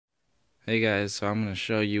Hey guys, so I'm going to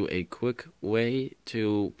show you a quick way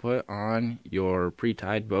to put on your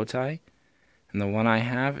pre-tied bow tie. And the one I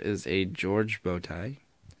have is a George bow tie.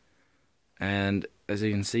 And as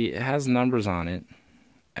you can see, it has numbers on it.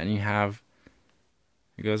 And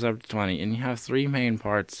it goes up to 20. And you have three main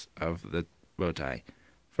parts of the bow tie.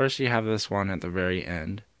 First, you have this one at the very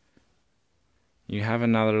end. You have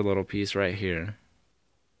another little piece right here.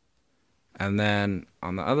 And then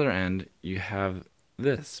on the other end, you have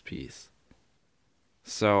this piece.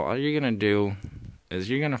 So all you're going to do is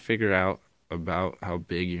you're going to figure out about how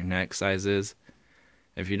big your neck size is.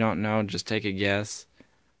 If you don't know, just take a guess.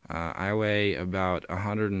 I weigh about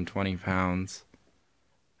 120 pounds,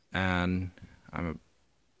 and I'm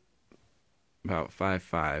about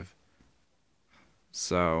 5'5".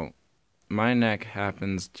 So my neck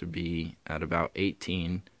happens to be at about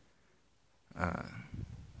 18.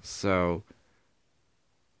 So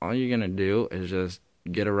all you're going to do is just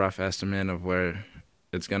get a rough estimate of where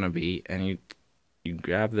it's going to be, and you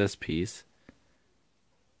grab this piece,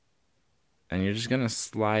 and you're just going to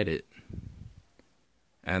slide it.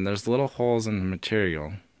 And there's little holes in the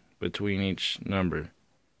material between each number.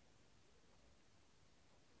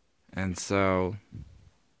 And so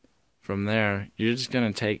from there, you're just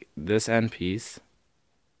going to take this end piece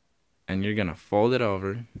and you're going to fold it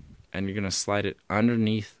over and you're going to slide it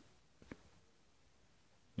underneath.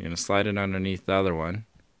 You're going to slide it underneath the other one.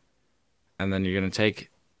 And then you're going to take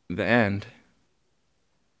the end.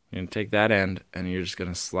 You're going to take that end and you're just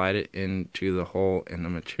going to slide it into the hole in the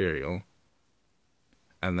material.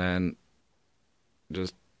 And then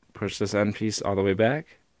just push this end piece all the way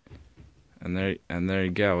back. And there you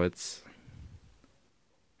go. It's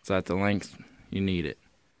at the length you need it.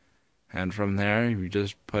 And from there, you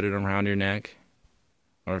just put it around your neck.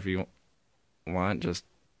 Or if you want, just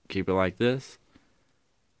keep it like this.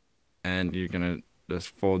 And you're going to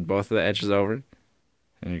just fold both of the edges over.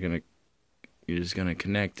 And you're just going to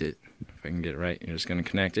connect it. If I can get it right, you're just going to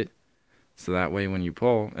connect it. So that way when you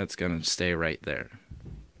pull, it's going to stay right there.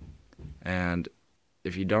 And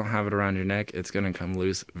if you don't have it around your neck, it's going to come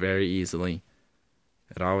loose very easily.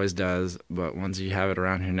 It always does, but once you have it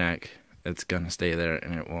around your neck, it's going to stay there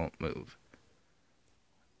and it won't move.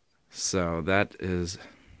 So that is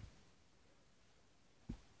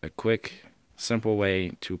a quick, simple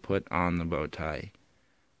way to put on the bow tie.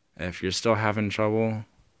 If you're still having trouble,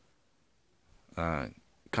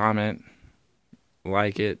 comment,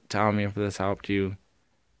 like it, tell me if this helped you.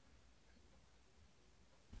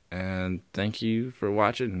 And thank you for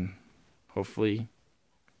watching. Hopefully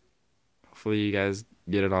you guys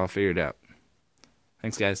get it all figured out.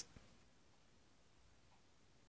 Thanks, guys.